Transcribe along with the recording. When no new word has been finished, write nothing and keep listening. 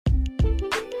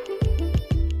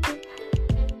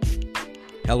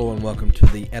Hello and welcome to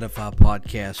the Edify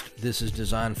Podcast. This is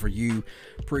designed for you,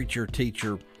 preacher,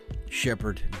 teacher,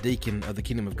 shepherd, deacon of the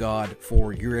kingdom of God,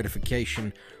 for your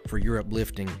edification, for your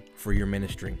uplifting, for your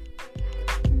ministry.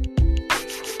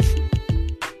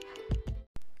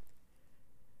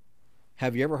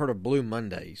 Have you ever heard of Blue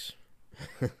Mondays?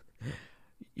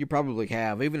 You probably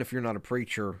have. Even if you're not a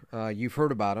preacher, you've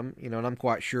heard about them, and I'm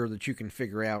quite sure that you can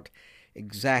figure out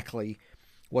exactly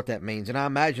what that means. And I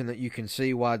imagine that you can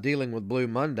see why dealing with Blue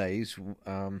Mondays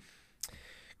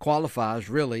qualifies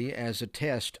really as a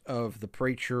test of the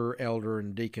preacher, elder,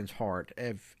 and deacon's heart.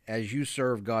 As you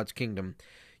serve God's kingdom,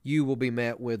 you will be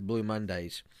met with Blue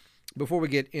Mondays. Before we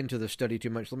get into the study too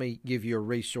much, let me give you a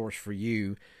resource for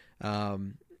you.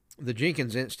 The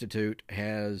Jenkins Institute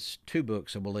has two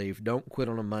books, I believe, Don't Quit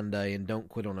on a Monday and Don't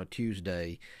Quit on a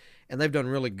Tuesday, and they've done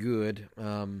really good.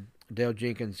 Dale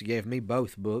Jenkins gave me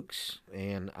both books,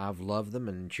 and I've loved them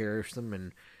and cherished them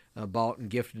and bought and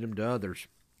gifted them to others.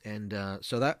 And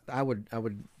so that I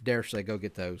would dare say go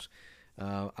get those.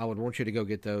 I would want you to go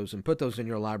get those and put those in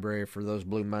your library for those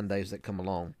Blue Mondays that come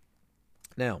along.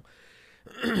 Now,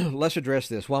 let's address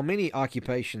this. While many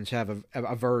occupations have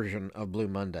a version of Blue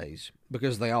Mondays,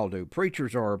 because they all do,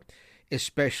 preachers are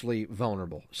especially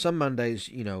vulnerable. Some Mondays,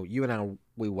 you and I,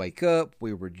 we wake up,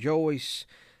 we rejoice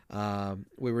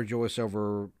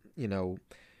over,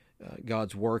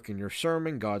 God's work in your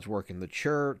sermon, God's work in the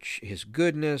church, His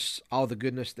goodness, all the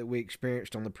goodness that we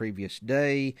experienced on the previous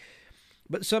day.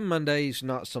 But some Mondays,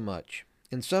 not so much.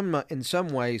 In some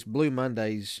ways, Blue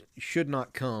Mondays should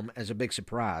not come as a big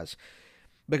surprise.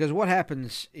 Because what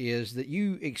happens is that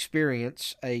you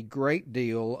experience a great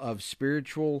deal of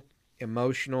spiritual,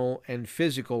 emotional, and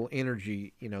physical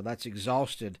energy, that's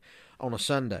exhausted on a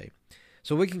Sunday.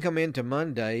 So we can come into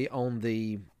Monday on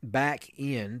the back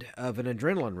end of an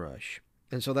adrenaline rush.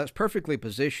 And so that's perfectly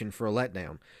positioned for a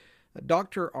letdown.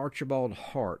 Dr. Archibald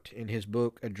Hart, in his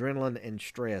book Adrenaline and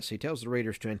Stress, he tells the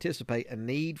readers to anticipate a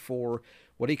need for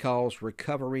what he calls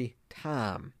recovery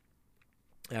time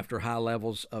after high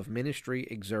levels of ministry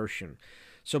exertion.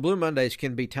 So Blue Mondays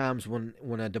can be times when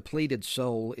a depleted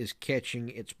soul is catching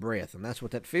its breath, and that's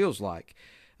what that feels like.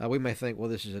 We may think, well,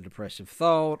 this is a depressive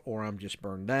thought, or I'm just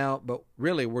burned out, but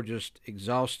really we're just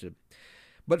exhausted.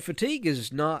 But fatigue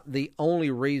is not the only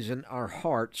reason our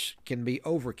hearts can be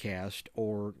overcast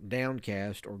or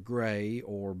downcast or gray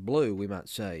or blue, we might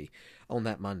say, on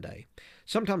that Monday.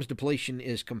 Sometimes depletion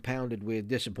is compounded with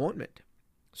disappointment.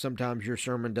 Sometimes your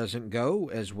sermon doesn't go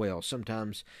as well.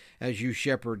 Sometimes as you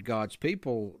shepherd God's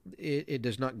people, it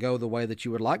does not go the way that you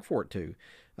would like for it to.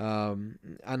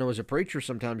 I know as a preacher,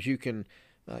 sometimes you can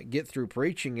get through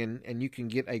preaching and you can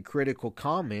get a critical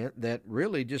comment that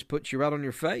really just puts you right on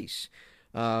your face.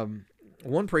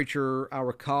 One preacher, I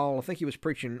recall, I think he was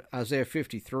preaching Isaiah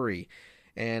 53,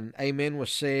 and amen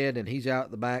was said, and he's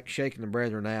out the back shaking the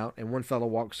brethren out, and one fellow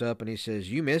walks up and he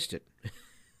says, "You missed it."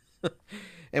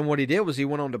 And what he did was he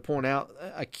went on to point out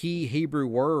a key Hebrew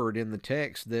word in the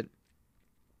text that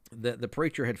the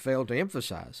preacher had failed to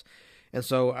emphasize. And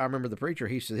so I remember the preacher,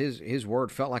 he said his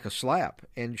word felt like a slap.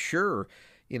 And sure,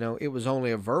 it was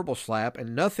only a verbal slap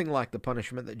and nothing like the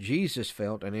punishment that Jesus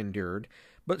felt and endured.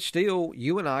 But still,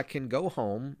 you and I can go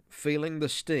home feeling the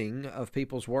sting of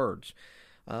people's words.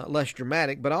 Less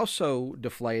dramatic, but also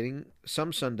deflating.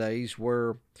 Some Sundays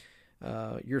where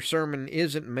your sermon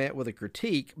isn't met with a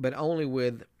critique, but only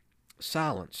with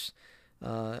silence.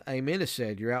 Amen is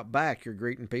said. You're out back. You're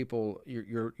greeting people.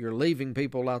 You're leaving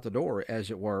people out the door,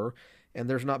 as it were. And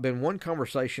there's not been one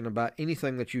conversation about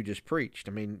anything that you just preached.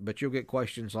 But you'll get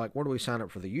questions like, where do we sign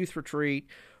up for the youth retreat?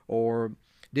 Or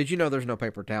did you know there's no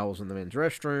paper towels in the men's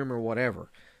restroom? Or whatever.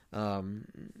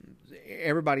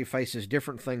 Everybody faces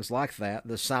different things like that.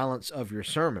 The silence of your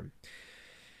sermon.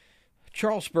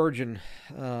 Charles Spurgeon,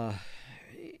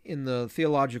 in the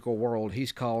theological world,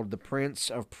 he's called the Prince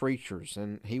of Preachers,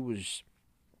 and he was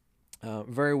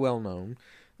very well known,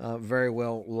 very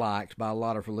well liked by a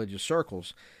lot of religious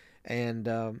circles. And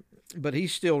but he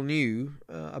still knew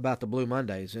about the Blue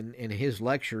Mondays, and in his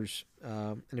lectures,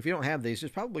 and if you don't have these,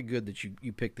 it's probably good that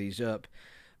you pick these up.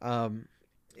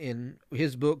 In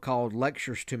his book called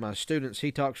Lectures to My Students,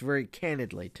 he talks very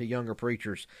candidly to younger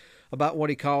preachers about what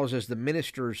he calls as the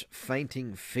minister's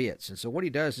fainting fits. And so what he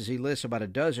does is he lists about a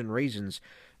dozen reasons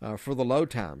for the low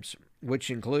times, which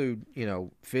include,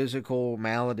 physical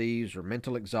maladies or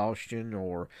mental exhaustion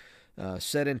or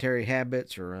sedentary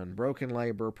habits or unbroken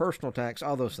labor, personal attacks,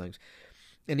 all those things.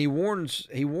 And he warns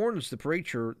the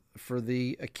preacher for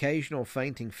the occasional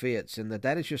fainting fits, and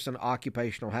that is just an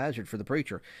occupational hazard for the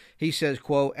preacher. He says,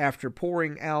 quote, "After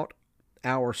pouring out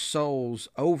our souls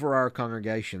over our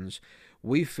congregations,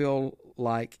 we feel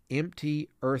like empty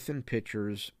earthen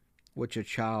pitchers which a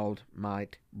child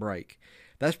might break.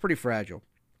 That's pretty fragile,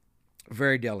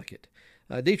 very delicate.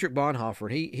 Dietrich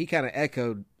Bonhoeffer, he kind of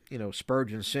echoed,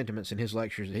 Spurgeon's sentiments in his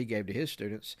lectures that he gave to his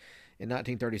students in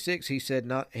 1936. He said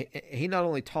he not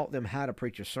only taught them how to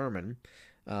preach a sermon,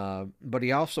 but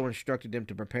he also instructed them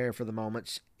to prepare for the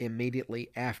moments immediately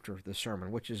after the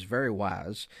sermon, which is very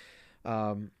wise.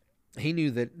 He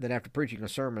knew that after preaching a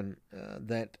sermon,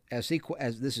 that as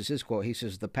this is his quote, he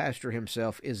says, the pastor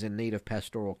himself is in need of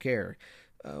pastoral care.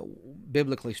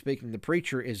 Biblically speaking, the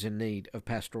preacher is in need of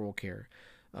pastoral care.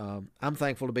 I'm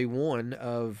thankful to be one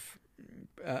of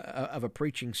a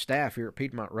preaching staff here at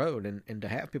Piedmont Road, and to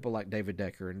have people like David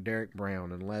Decker and Derek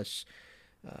Brown and Les,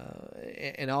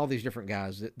 and all these different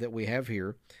guys that we have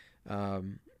here,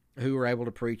 who are able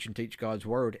to preach and teach God's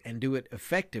Word and do it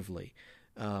effectively.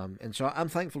 And so I'm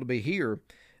thankful to be here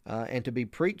and to be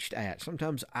preached at.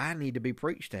 Sometimes I need to be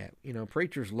preached at.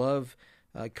 Preachers love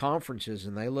conferences,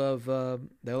 and they love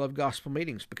gospel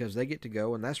meetings because they get to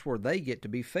go, and that's where they get to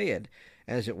be fed,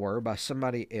 as it were, by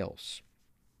somebody else.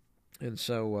 And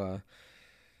so,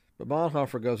 but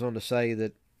Bonhoeffer goes on to say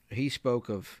that he spoke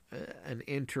of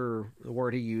the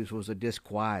word he used was a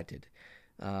disquieted,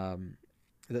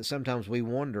 that sometimes we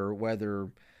wonder whether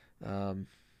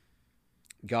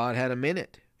God had a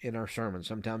minute in our sermons.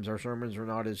 Sometimes our sermons are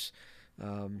not as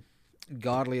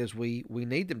godly as we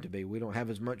need them to be. We don't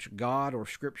have as much God or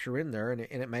Scripture in there, and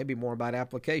it may be more about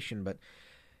application. But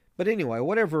anyway,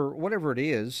 whatever it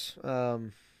is,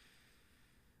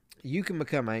 you can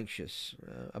become anxious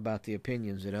about the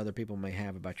opinions that other people may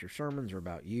have about your sermons or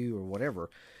about you or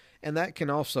whatever, and that can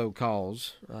also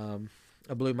cause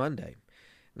a Blue Monday.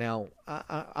 Now,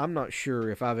 I'm not sure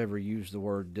if I've ever used the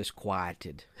word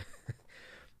disquieted.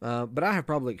 But I have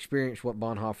probably experienced what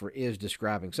Bonhoeffer is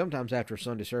describing. Sometimes after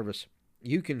Sunday service,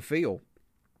 you can feel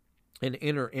an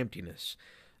inner emptiness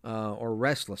or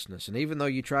restlessness. And even though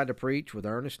you tried to preach with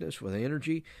earnestness, with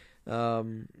energy,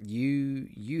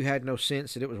 you had no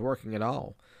sense that it was working at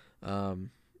all.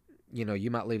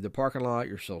 You might leave the parking lot,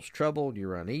 your soul's troubled,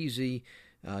 you're uneasy,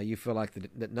 you feel like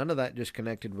that none of that just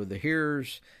connected with the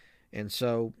hearers. And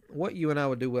so what you and I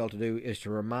would do well to do is to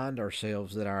remind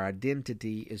ourselves that our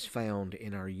identity is found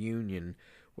in our union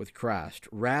with Christ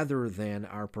rather than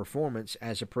our performance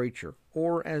as a preacher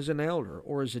or as an elder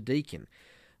or as a deacon.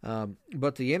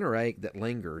 But the inner ache that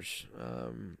lingers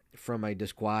from a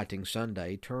disquieting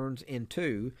Sunday turns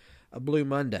into a Blue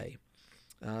Monday.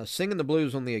 Singing the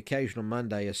blues on the occasional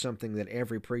Monday is something that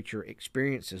every preacher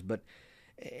experiences, but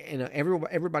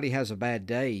everybody has a bad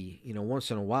day, once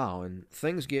in a while, and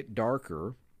things get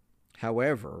darker.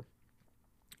 However,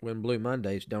 when Blue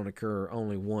Mondays don't occur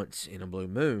only once in a blue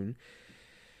moon,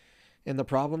 and the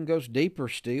problem goes deeper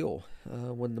still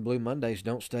when the Blue Mondays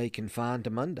don't stay confined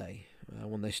to Monday,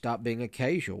 when they stop being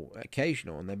occasional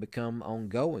and they become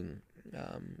ongoing,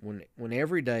 when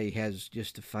every day has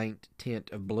just a faint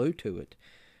tint of blue to it.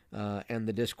 And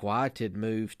the disquieted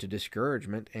moves to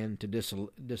discouragement and to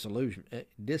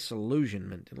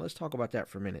disillusionment. And let's talk about that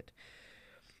for a minute.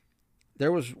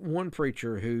 There was one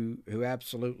preacher who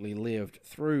absolutely lived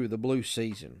through the blue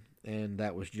season, and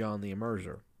that was John the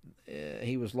Immerser.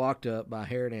 He was locked up by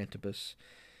Herod Antipas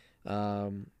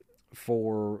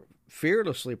for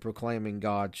fearlessly proclaiming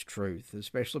God's truth,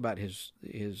 especially about his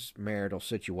marital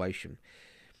situation.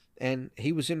 And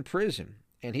he was in prison.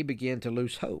 And he began to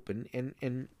lose hope.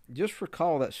 And just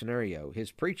recall that scenario.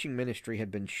 His preaching ministry had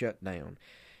been shut down.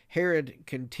 Herod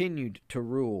continued to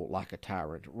rule like a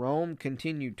tyrant. Rome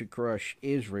continued to crush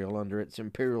Israel under its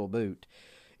imperial boot.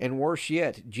 And worse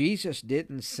yet, Jesus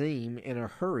didn't seem in a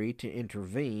hurry to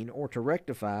intervene or to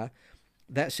rectify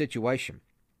that situation.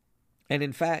 And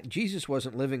in fact, Jesus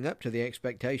wasn't living up to the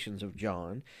expectations of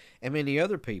John and many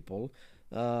other people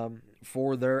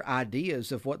for their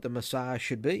ideas of what the Messiah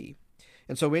should be.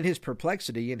 And so in his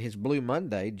perplexity, in his Blue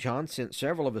Monday, John sent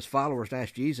several of his followers to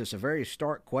ask Jesus a very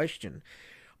stark question.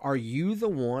 Are you the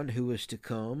one who is to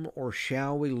come, or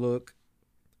shall we look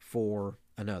for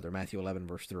another? Matthew 11,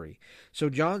 verse 3. So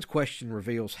John's question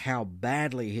reveals how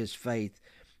badly his faith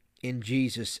in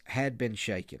Jesus had been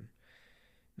shaken.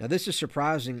 Now this is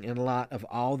surprising in light of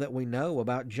all that we know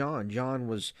about John. John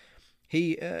was...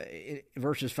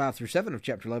 verses 5 through 7 of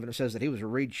chapter 11, it says that he was a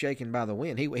reed shaken by the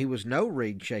wind. He was no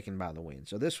reed shaken by the wind.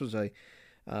 So this was a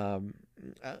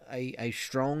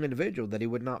strong individual, that he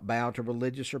would not bow to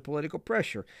religious or political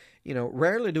pressure.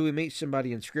 Rarely do we meet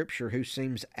somebody in Scripture who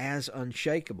seems as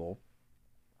unshakable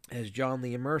as John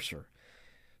the Immerser.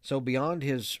 So beyond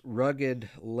his rugged,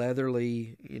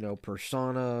 leatherly,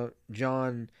 persona,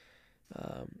 John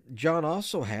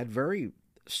also had very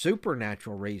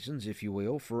supernatural reasons, if you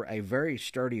will, for a very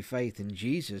sturdy faith in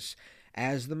Jesus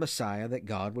as the Messiah that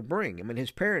God would bring. I mean,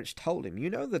 his parents told him, you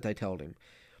know that they told him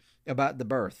about the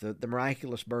birth, the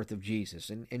miraculous birth of Jesus.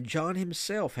 And John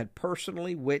himself had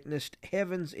personally witnessed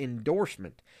heaven's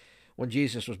endorsement when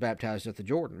Jesus was baptized at the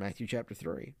Jordan, Matthew chapter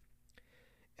 3.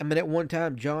 I mean, at one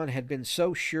time, John had been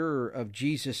so sure of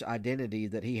Jesus' identity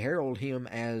that he heralded him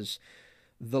as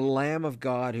the Lamb of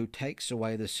God who takes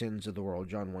away the sins of the world,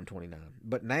 John 1:29.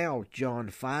 But now John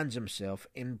finds himself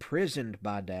imprisoned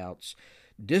by doubts,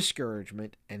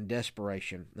 discouragement, and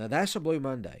desperation. Now that's a Blue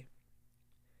Monday.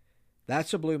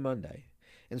 That's a Blue Monday.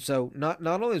 And so not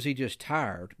only is he just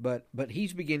tired, but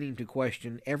he's beginning to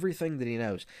question everything that he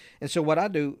knows. And so what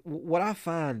I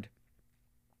find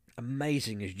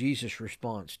amazing is Jesus'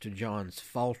 response to John's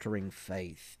faltering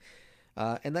faith.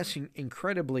 And that's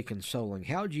incredibly consoling.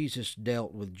 How Jesus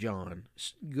dealt with John,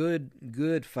 good,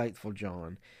 faithful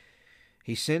John.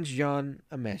 He sends John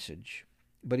a message,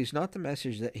 but it's not the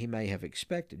message that he may have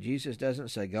expected. Jesus doesn't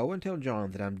say, go and tell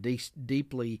John that I'm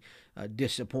deeply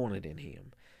disappointed in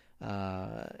him.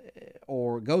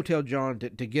 Or go tell John to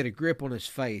get a grip on his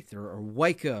faith, or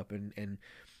wake up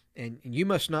and you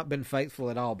must not have been faithful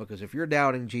at all, because if you're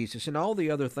doubting Jesus and all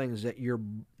the other things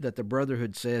that the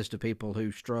Brotherhood says to people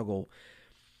who struggle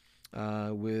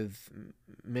with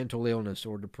mental illness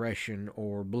or depression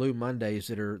or Blue Mondays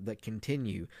that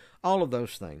continue, all of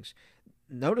those things.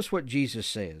 Notice what Jesus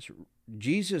says.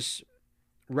 Jesus,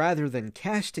 rather than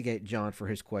castigate John for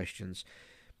his questions,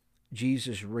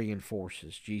 Jesus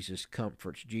reinforces, Jesus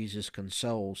comforts, Jesus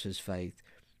consoles his faith.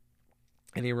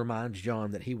 And he reminds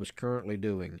John that he was currently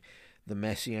doing the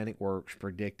messianic works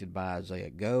predicted by Isaiah.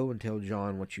 Go and tell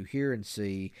John what you hear and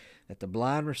see, that the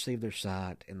blind receive their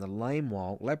sight, and the lame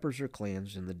walk, lepers are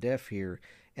cleansed, and the deaf hear,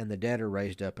 and the dead are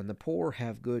raised up, and the poor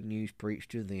have good news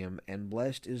preached to them, and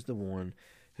blessed is the one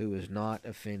who is not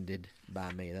offended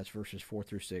by me. That's verses 4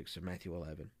 through 6 of Matthew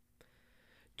 11.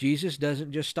 Jesus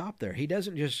doesn't just stop there. He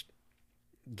doesn't just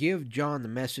give John the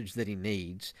message that he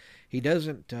needs. He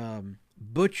doesn't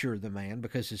butcher the man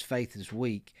because his faith is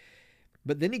weak.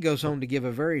 But then he goes on to give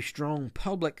a very strong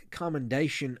public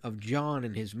commendation of John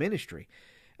and his ministry.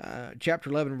 Chapter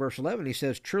 11, verse 11, he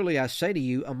says, truly I say to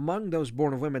you, among those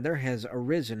born of women there has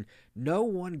arisen no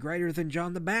one greater than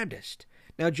John the Baptist.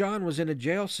 Now John was in a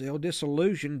jail cell,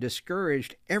 disillusioned,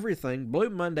 discouraged, everything, Blue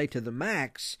Monday to the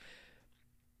max.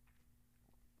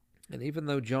 And even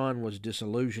though John was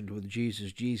disillusioned with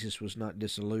Jesus, Jesus was not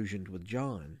disillusioned with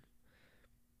John.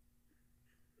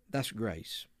 That's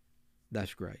grace.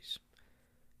 That's grace.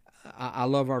 I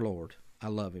love our Lord. I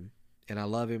love him. And I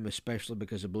love him especially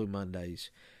because of Blue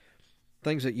Mondays.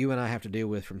 Things that you and I have to deal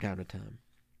with from time to time.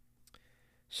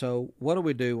 So what do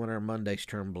we do when our Mondays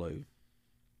turn blue?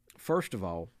 First of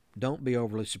all, don't be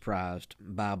overly surprised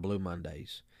by Blue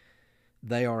Mondays.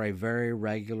 They are a very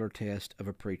regular test of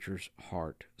a preacher's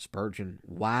heart. Spurgeon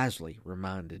wisely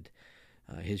reminded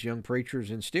his young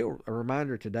preachers, and still a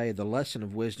reminder today, the lesson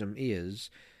of wisdom is,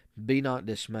 be not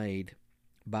dismayed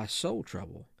by soul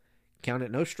trouble. Count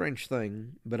it no strange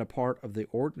thing, but a part of the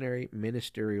ordinary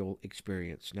ministerial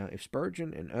experience. Now, if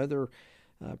Spurgeon and other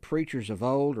preachers of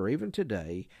old, or even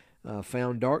today,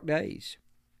 found dark days,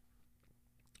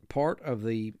 part of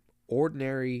the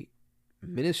ordinary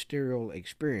ministerial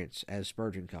experience, as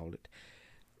Spurgeon called it,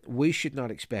 we should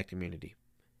not expect immunity.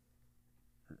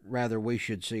 Rather, we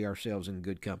should see ourselves in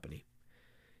good company.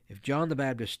 If John the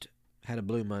Baptist had a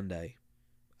Blue Monday,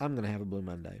 I'm going to have a Blue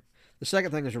Monday. The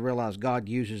second thing is to realize God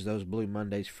uses those Blue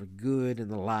Mondays for good in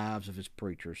the lives of his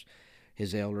preachers,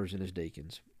 his elders, and his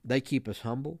deacons. They keep us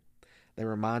humble. They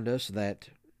remind us that,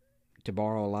 to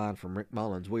borrow a line from Rick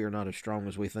Mullins, we are not as strong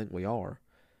as we think we are.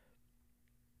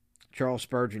 Charles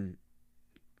Spurgeon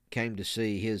came to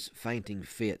see his fainting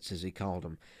fits, as he called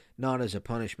them, not as a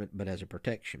punishment, but as a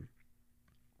protection.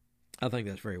 I think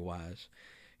that's very wise.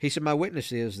 He said, my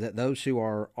witness is that those who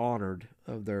are honored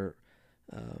of their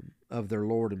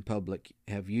Lord in public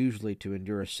have usually to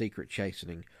endure a secret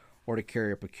chastening, or to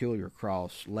carry a peculiar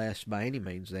cross, lest by any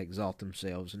means they exalt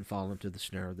themselves and fall into the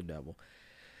snare of the devil.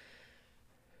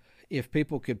 If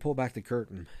people could pull back the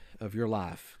curtain of your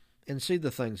life and see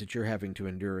the things that you're having to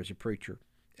endure as a preacher,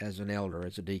 as an elder,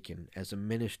 as a deacon, as a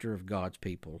minister of God's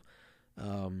people,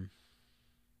 would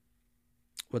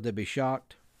they be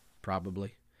shocked?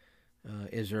 Probably.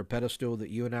 Is there a pedestal that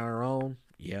you and I are on?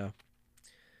 Yeah.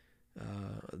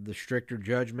 The stricter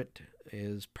judgment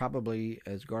is probably,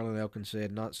 as Garland Elkin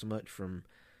said, not so much from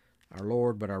our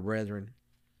Lord, but our brethren.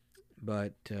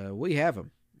 But we have them.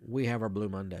 We have our Blue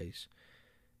Mondays.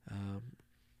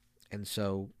 And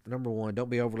so, number one, don't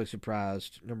be overly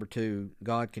surprised. Number two,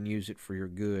 God can use it for your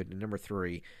good. And number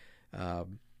three,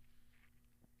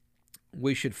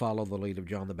 we should follow the lead of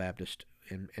John the Baptist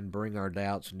and bring our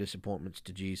doubts and disappointments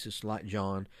to Jesus. Like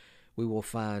John, we will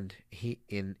find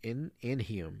in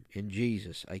him, in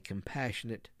Jesus, a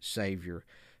compassionate Savior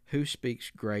who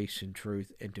speaks grace and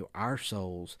truth into our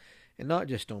souls, and not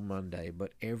just on Monday,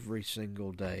 but every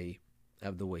single day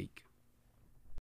of the week.